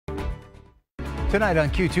Tonight on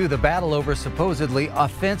Q2, the battle over supposedly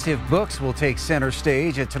offensive books will take center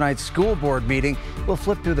stage at tonight's school board meeting. We'll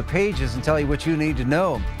flip through the pages and tell you what you need to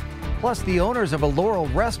know. Plus, the owners of a Laurel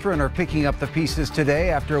restaurant are picking up the pieces today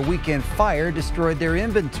after a weekend fire destroyed their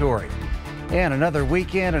inventory. And another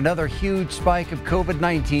weekend, another huge spike of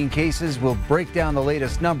COVID-19 cases. Will break down the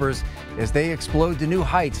latest numbers as they explode to new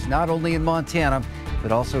heights, not only in Montana,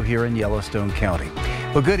 but also here in Yellowstone County.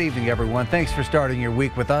 Well, good evening, everyone. Thanks for starting your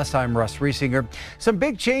week with us. I'm Russ Riesinger. Some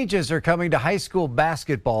big changes are coming to high school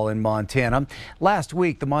basketball in Montana. Last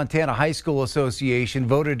week, the Montana High School Association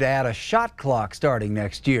voted to add a shot clock starting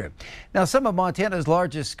next year. Now, some of Montana's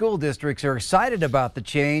largest school districts are excited about the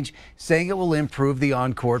change, saying it will improve the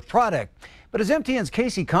on-court product. But as MTN's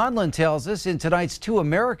Casey Conlon tells us in tonight's Two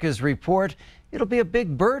Americas report, it'll be a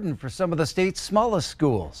big burden for some of the state's smallest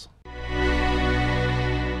schools.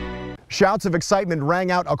 Shouts of excitement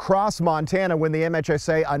rang out across Montana when the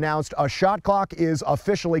MHSA announced a shot clock is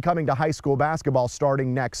officially coming to high school basketball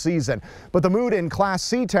starting next season. But the mood in Class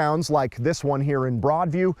C towns like this one here in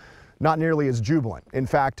Broadview, not nearly as jubilant. In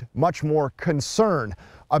fact, much more concern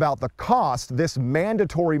about the cost this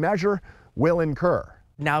mandatory measure will incur.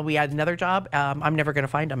 Now we add another job. I'm never going to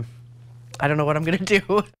find them. I don't know what I'm going to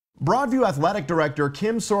do. Broadview Athletic Director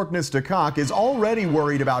Kim Sorkness-DeCock is already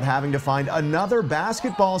worried about having to find another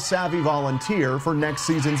basketball-savvy volunteer for next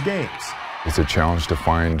season's games. It's a challenge to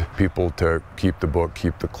find people to keep the book,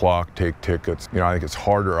 keep the clock, take tickets. You know, I think it's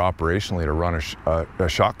harder operationally to run a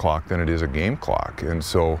shot clock than it is a game clock. And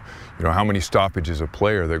so, you know, how many stoppages a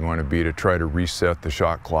player they're going to be to try to reset the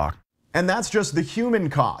shot clock. And that's just the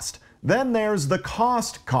human cost. Then there's the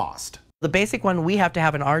cost. The basic one we have to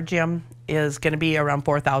have in our gym is going to be around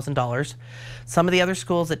 $4,000. Some of the other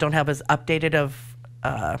schools that don't have as updated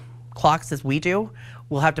of clocks as we do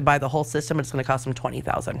will have to buy the whole system. It's going to cost them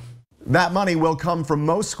 $20,000. That money will come from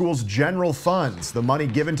most schools' general funds, the money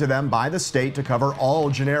given to them by the state to cover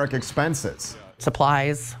all generic expenses.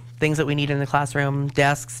 Supplies, things that we need in the classroom,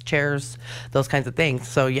 desks, chairs, those kinds of things.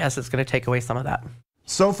 So yes, it's going to take away some of that.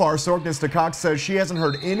 So far, Sorkness-DeCock says she hasn't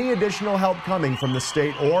heard any additional help coming from the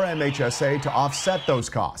state or MHSA to offset those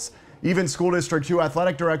costs. Even School District 2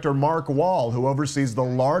 Athletic Director Mark Wall, who oversees the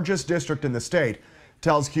largest district in the state,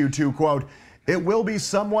 tells Q2, quote, "It will be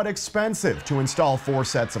somewhat expensive to install 4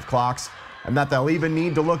 sets of clocks, and that they'll even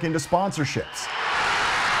need to look into sponsorships."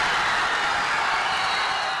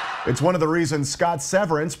 It's one of the reasons Scott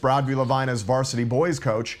Severance, Broadview-Lavina's varsity boys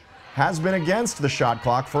coach, has been against the shot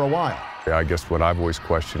clock for a while. I guess what I've always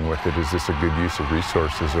questioned with it, is this a good use of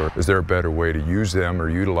resources, or is there a better way to use them or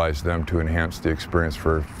utilize them to enhance the experience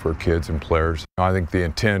for kids and players? I think the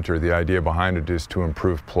intent or the idea behind it is to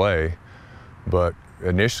improve play, but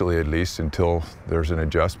initially, at least, until there's an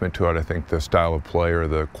adjustment to it, I think the style of play or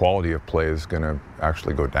the quality of play is going to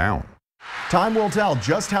actually go down. Time will tell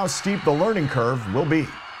just how steep the learning curve will be.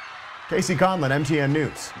 Casey Conlon, MTN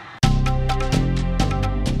News.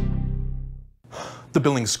 The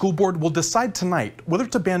Billings School Board will decide tonight whether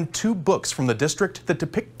to ban 2 books from the district that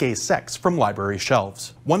depict gay sex from library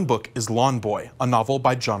shelves. One book is Lawn Boy, a novel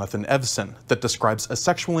by Jonathan Evson that describes a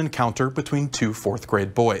sexual encounter between 2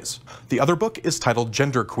 fourth-grade boys. The other book is titled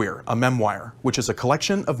Genderqueer, a memoir, which is a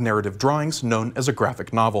collection of narrative drawings known as a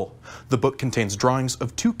graphic novel. The book contains drawings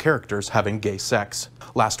of 2 characters having gay sex.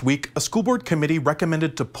 Last week, a school board committee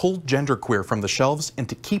recommended to pull Genderqueer from the shelves and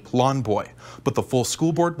to keep Lawn Boy, but the full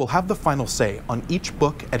school board will have the final say on each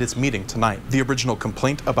book at its meeting tonight. The original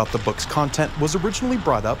complaint about the book's content was originally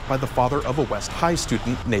brought up by the father of a West High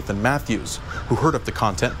student, Nathan Matthews, who heard of the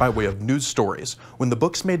content by way of news stories when the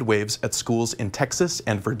books made waves at schools in Texas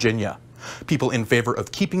and Virginia. People in favor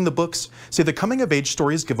of keeping the books say the coming-of-age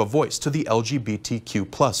stories give a voice to the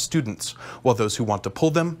LGBTQ+ students, while those who want to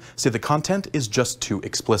pull them say the content is just too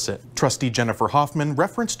explicit. Trustee Jennifer Hoffman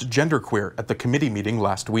referenced Genderqueer at the committee meeting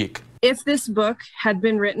last week. If this book had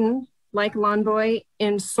been written like Lawn Boy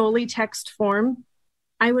in solely text form,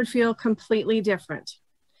 I would feel completely different.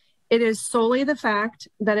 It is solely the fact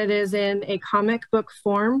that it is in a comic book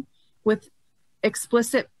form with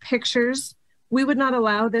explicit pictures. We would not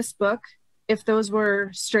allow this book if those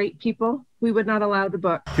were straight people. We would not allow the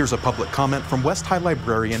book. Here's a public comment from West High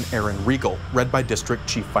librarian Erin Regal, read by District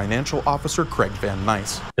Chief Financial Officer Craig Van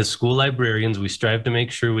Nice. As school librarians, we strive to make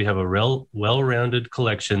sure we have a well-rounded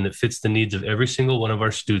collection that fits the needs of every single one of our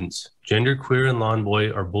students. Genderqueer and Lawn Boy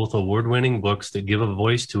are both award-winning books that give a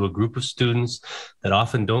voice to a group of students that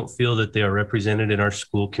often don't feel that they are represented in our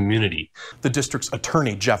school community. The district's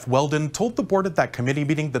attorney, Jeff Weldon, told the board at that committee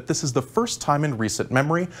meeting that this is the first time in recent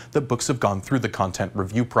memory that books have gone through the content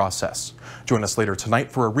review process. Join us later tonight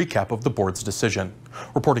for a recap of the board's decision.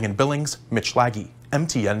 Reporting in Billings, Mitch Laggy,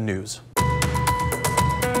 MTN News.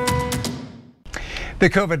 The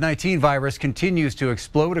COVID-19 virus continues to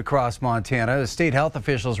explode across Montana as state health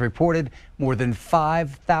officials reported more than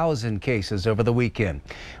 5,000 cases over the weekend.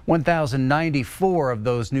 1,094 of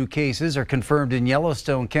those new cases are confirmed in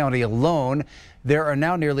Yellowstone County alone. There are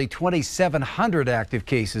now nearly 2,700 active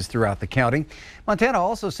cases throughout the county. Montana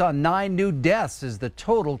also saw 9 new deaths as the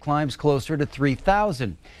total climbs closer to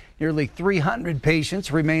 3,000. Nearly 300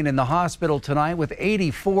 patients remain in the hospital tonight, with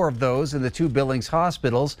 84 of those in the 2 Billings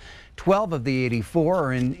hospitals. 12 of the 84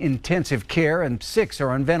 are in intensive care and 6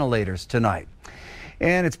 are on ventilators tonight.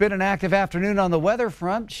 And it's been an active afternoon on the weather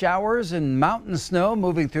front. Showers and mountain snow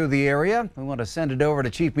moving through the area. We want to send it over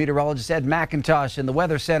to Chief Meteorologist Ed McIntosh in the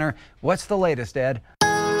Weather Center. What's the latest, Ed?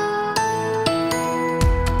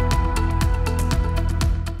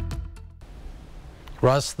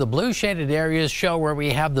 Russ, the blue shaded areas show where we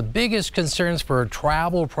have the biggest concerns for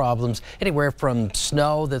travel problems, anywhere from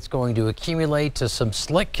snow that's going to accumulate to some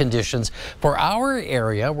slick conditions. For our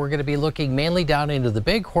area, we're going to be looking mainly down into the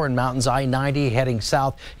Bighorn Mountains, I-90 heading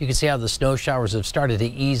south. You can see how the snow showers have started to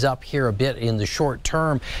ease up here a bit in the short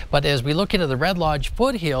term. But as we look into the Red Lodge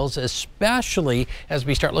foothills, especially as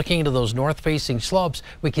we start looking into those north-facing slopes,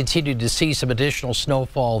 we continue to see some additional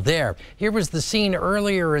snowfall there. Here was the scene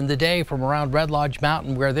earlier in the day from around Red Lodge Mountain,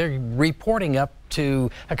 where they're reporting up to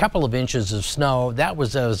a couple of inches of snow. That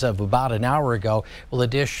was as of about an hour ago. Well,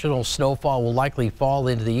 additional snowfall will likely fall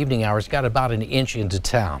into the evening hours. Got about an inch into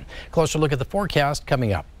town. Closer look at the forecast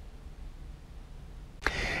coming up.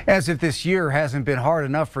 As if this year hasn't been hard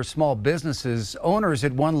enough for small businesses, owners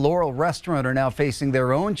at one Laurel restaurant are now facing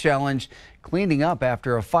their own challenge cleaning up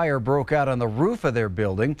after a fire broke out on the roof of their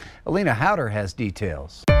building. Alina Howder has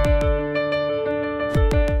details.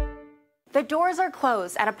 The doors are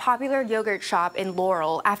closed at a popular yogurt shop in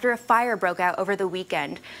Laurel after a fire broke out over the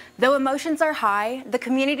weekend. Though emotions are high, the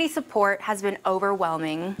community support has been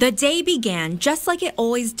overwhelming. The day began just like it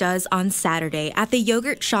always does on Saturday at the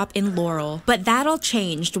yogurt shop in Laurel, but that all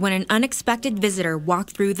changed when an unexpected visitor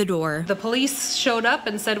walked through the door. The police showed up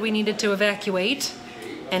and said we needed to evacuate.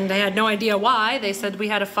 And they had no idea why. They said we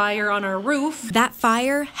had a fire on our roof. That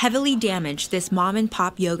fire heavily damaged this mom and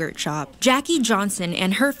pop yogurt shop. Jackie Johnson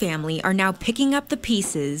and her family are now picking up the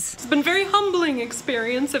pieces. It's been a very humbling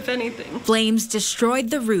experience, if anything. Flames destroyed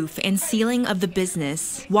the roof and ceiling of the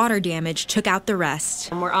business. Water damage took out the rest.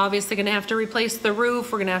 And we're obviously gonna have to replace the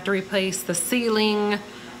roof. We're gonna have to replace the ceiling.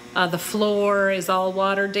 The floor is all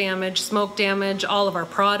water damage, smoke damage, all of our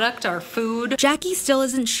product, our food. Jackie still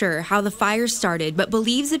isn't sure how the fire started, but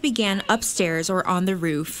believes it began upstairs or on the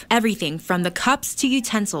roof. Everything from the cups to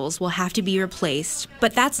utensils will have to be replaced.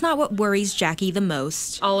 But that's not what worries Jackie the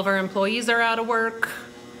most. All of our employees are out of work.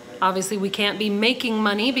 Obviously, we can't be making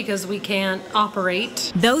money because we can't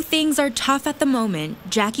operate. Though things are tough at the moment,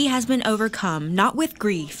 Jackie has been overcome, not with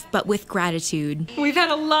grief, but with gratitude. We've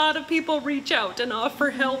had a lot of people reach out and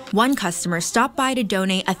offer help. One customer stopped by to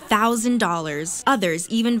donate $1,000, others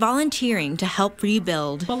even volunteering to help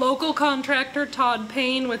rebuild. A local contractor, Todd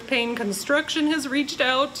Payne with Payne Construction, has reached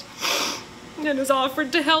out and has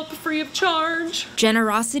offered to help free of charge.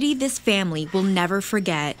 Generosity this family will never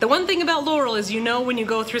forget. The one thing about Laurel is, you know, when you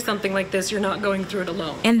go through something like this, you're not going through it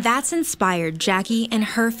alone. And that's inspired Jackie and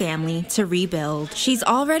her family to rebuild. She's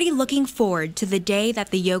already looking forward to the day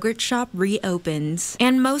that the yogurt shop reopens.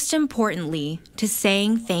 And most importantly, to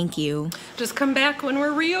saying thank you. Just come back when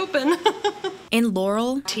we're reopened. In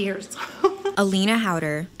Laurel, tears. Alina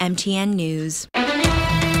Howder, MTN News.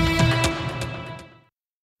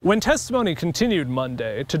 When testimony continued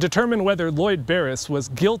Monday to determine whether Lloyd Barris was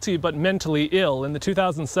guilty but mentally ill in the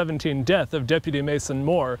 2017 death of Deputy Mason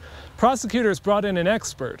Moore, prosecutors brought in an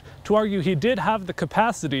expert to argue he did have the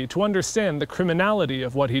capacity to understand the criminality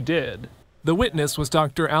of what he did. The witness was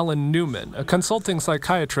Dr. Alan Newman, a consulting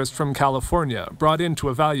psychiatrist from California, brought in to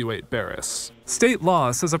evaluate Barris. State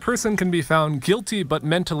law says a person can be found guilty but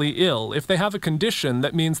mentally ill if they have a condition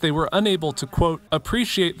that means they were unable to, quote,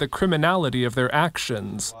 appreciate the criminality of their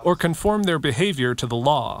actions or conform their behavior to the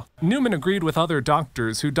law. Newman agreed with other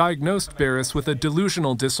doctors who diagnosed Barris with a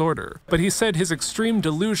delusional disorder, but he said his extreme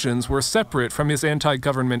delusions were separate from his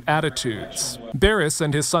anti-government attitudes. Barris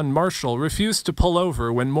and his son Marshall refused to pull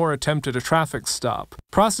over when Moore attempted a traffic stop.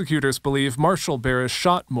 Prosecutors believe Marshall Barris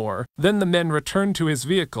shot Moore, then the men returned to his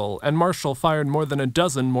vehicle and Marshall fired more than a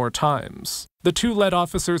dozen more times. The two led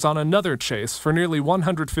officers on another chase for nearly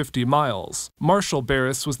 150 miles. Marshall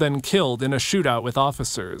Barris was then killed in a shootout with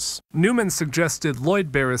officers. Newman suggested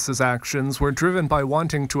Lloyd Barris's actions were driven by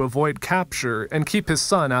wanting to avoid capture and keep his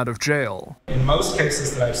son out of jail. In most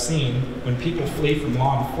cases that I've seen, when people flee from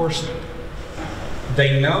law enforcement,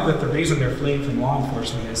 they know that the reason they're fleeing from law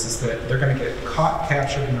enforcement is that they're going to get caught,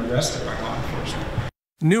 captured, and arrested by law enforcement.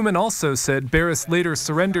 Newman also said Barris later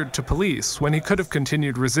surrendered to police when he could have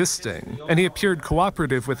continued resisting, and he appeared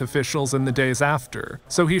cooperative with officials in the days after,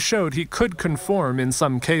 so he showed he could conform in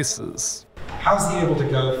some cases. How's he able to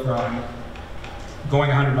go from going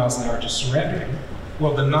 100 miles an hour to surrendering?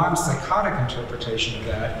 Well, the non-psychotic interpretation of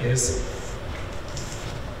that is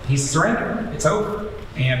he's surrendered, it's over.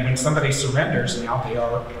 And when somebody surrenders, now they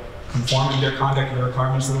are conforming their conduct to the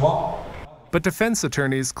requirements of the law. But defense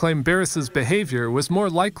attorneys claim Barris's behavior was more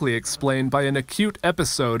likely explained by an acute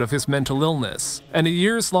episode of his mental illness and a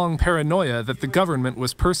years-long paranoia that the government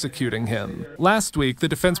was persecuting him. Last week, the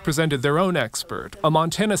defense presented their own expert, a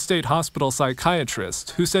Montana State Hospital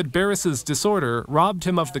psychiatrist, who said Barris's disorder robbed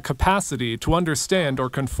him of the capacity to understand or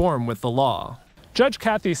conform with the law. Judge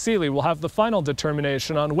Kathy Seeley will have the final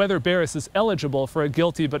determination on whether Barris is eligible for a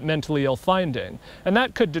guilty but mentally ill finding, and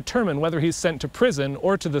that could determine whether he's sent to prison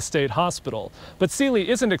or to the state hospital. But Seeley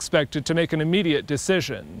isn't expected to make an immediate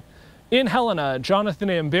decision. In Helena, Jonathan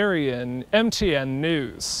Amberian, MTN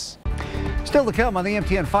News. Still to come on the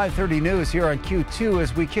MTN 530 News here on Q2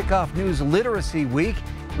 as we kick off News Literacy Week.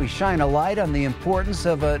 We shine a light on the importance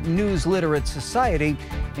of a news literate society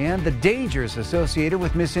and the dangers associated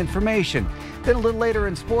with misinformation. Then a little later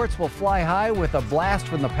in sports, we'll fly high with a blast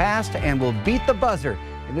from the past and we'll beat the buzzer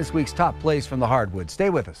in this week's top plays from the hardwood. Stay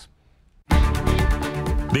with us.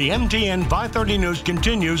 The MTN 530 News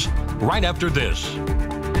continues right after this.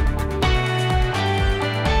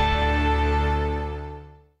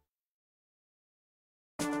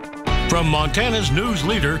 From Montana's news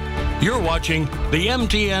leader, you're watching the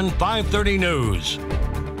MTN 530 News.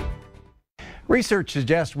 Research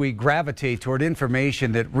suggests we gravitate toward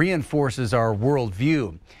information that reinforces our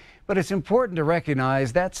worldview. But it's important to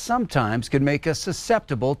recognize that sometimes can make us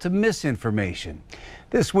susceptible to misinformation.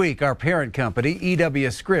 This week, our parent company,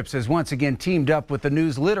 EW Scripps, has once again teamed up with the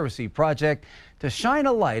News Literacy Project to shine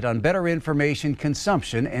a light on better information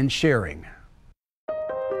consumption and sharing.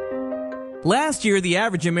 Last year, the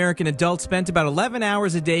average American adult spent about 11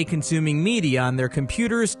 hours a day consuming media on their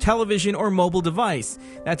computers, television, or mobile device.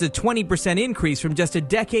 That's a 20% increase from just a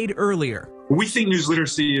decade earlier. We think news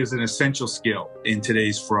literacy is an essential skill in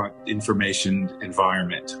today's fraught information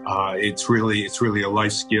environment. It's really a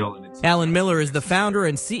life skill. Alan Miller is the founder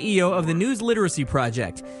and CEO of the News Literacy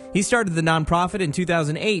Project. He started the nonprofit in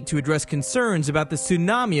 2008 to address concerns about the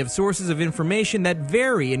tsunami of sources of information that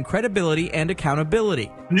vary in credibility and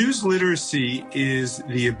accountability. News literacy is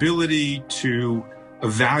the ability to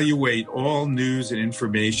evaluate all news and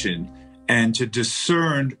information and to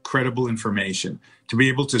discern credible information, to be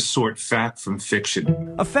able to sort fact from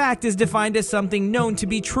fiction. A fact is defined as something known to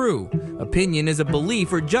be true. Opinion is a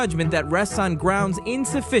belief or judgment that rests on grounds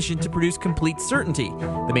insufficient to produce complete certainty.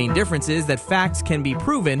 The main difference is that facts can be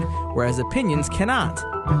proven, whereas opinions cannot.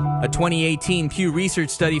 A 2018 Pew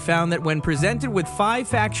Research study found that when presented with 5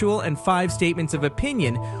 factual and 5 statements of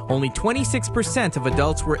opinion, only 26% of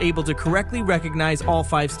adults were able to correctly recognize all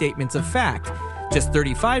 5 statements of fact. Just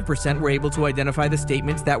 35% were able to identify the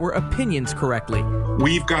statements that were opinions correctly.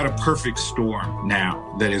 We've got a perfect storm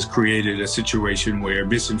now that has created a situation where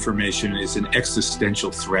misinformation is an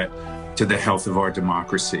existential threat to the health of our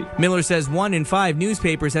democracy. Miller says 1 in 5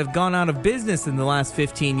 newspapers have gone out of business in the last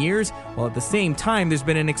 15 years, while at the same time there's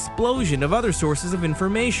been an explosion of other sources of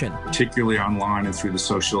information. Particularly online and through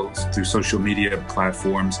social media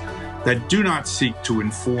platforms that do not seek to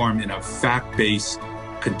inform in a fact-based,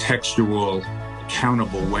 contextual,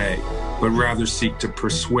 accountable way, but rather seek to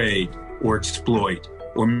persuade or exploit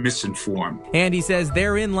or misinform. And he says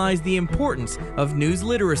therein lies the importance of news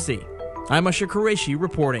literacy. I'm Usher Qureshi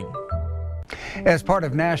reporting. As part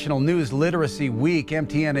of National News Literacy Week,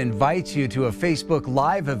 MTN invites you to a Facebook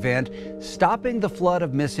Live event, Stopping the Flood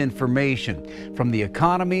of Misinformation. From the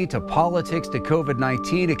economy to politics to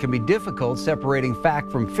COVID-19, it can be difficult separating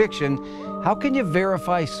fact from fiction. How can you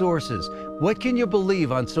verify sources? What can you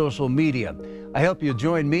believe on social media? I hope you'll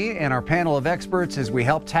join me and our panel of experts as we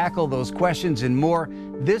help tackle those questions and more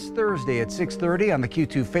this Thursday at 6:30 on the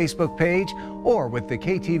Q2 Facebook page or with the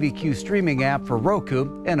KTVQ streaming app for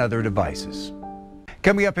Roku and other devices.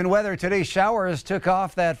 Coming up in weather, today's showers took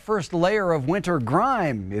off that first layer of winter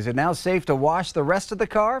grime. Is it now safe to wash the rest of the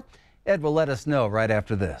car? Ed will let us know right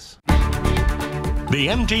after this. The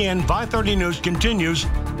MTN 530 News continues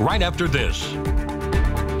right after this.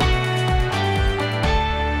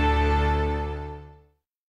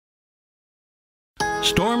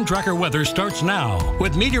 Storm Tracker weather starts now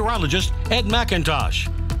with meteorologist Ed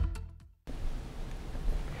McIntosh.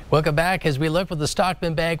 Welcome back as we look for the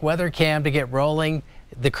Stockman Bank weather cam to get rolling.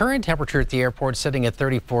 The current temperature at the airport is sitting at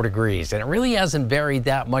 34 degrees, and it really hasn't varied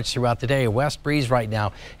that much throughout the day. A west breeze right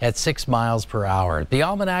now at 6 miles per hour. The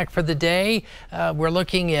almanac for the day, we're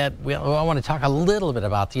looking at, I want to talk a little bit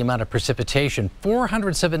about the amount of precipitation.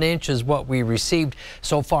 407 inches what we received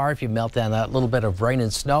so far if you melt down that little bit of rain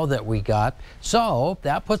and snow that we got. So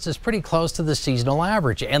that puts us pretty close to the seasonal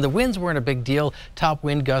average, and the winds weren't a big deal. Top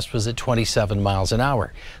wind gust was at 27 miles an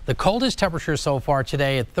hour. The coldest temperature so far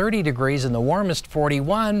today at 30 degrees and the warmest 41.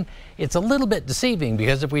 It's a little bit deceiving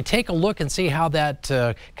because if we take a look and see how that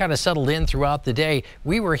kind of settled in throughout the day,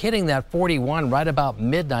 we were hitting that 41 right about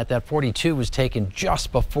midnight. That 42 was taken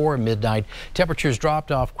just before midnight. Temperatures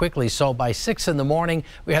dropped off quickly, so by 6 in the morning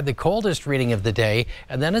we had the coldest reading of the day,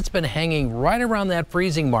 and then it's been hanging right around that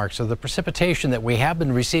freezing mark. So the precipitation that we have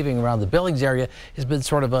been receiving around the Billings area has been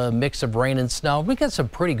sort of a mix of rain and snow. We got some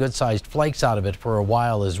pretty good sized flakes out of it for a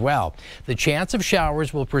while as well. The chance of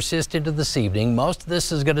showers will persist into this evening. Most of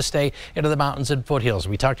this is going to stay into the mountains and foothills.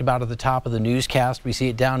 We talked about at the top of the newscast. We see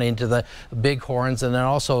it down into the Bighorns and then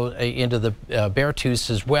also into the Beartooths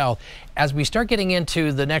as well. As we start getting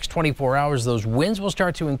into the next 24 hours, those winds will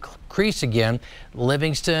start to increase again.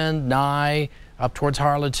 Livingston, Nye, up towards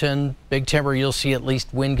Harleton, Big Timber, you'll see at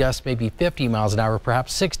least wind gusts maybe 50 miles an hour,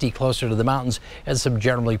 perhaps 60 closer to the mountains, and some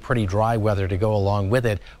generally pretty dry weather to go along with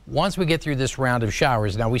it once we get through this round of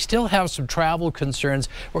showers. Now, we still have some travel concerns.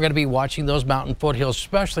 We're going to be watching those mountain foothills,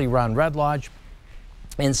 especially around Red Lodge,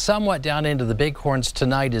 and somewhat down into the Bighorns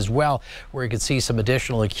tonight as well, where you can see some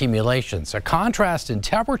additional accumulations. A contrast in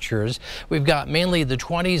temperatures, we've got mainly the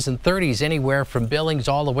 20s and 30s anywhere from Billings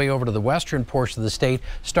all the way over to the western portion of the state,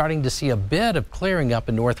 starting to see a bit of clearing up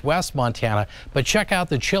in northwest Montana. But check out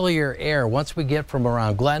the chillier air once we get from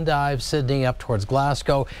around Glendive, Sydney up towards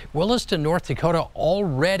Glasgow, Williston, North Dakota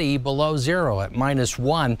already below zero at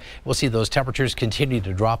 -1. We'll see those temperatures continue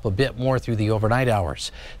to drop a bit more through the overnight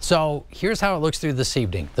hours. So here's how it looks through this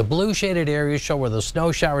evening. The blue shaded areas show where those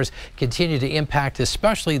snow showers continue to impact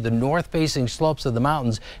especially the north facing slopes of the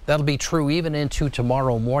mountains. That'll be true even into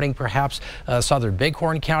tomorrow morning. Perhaps southern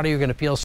Bighorn County, you're going to feel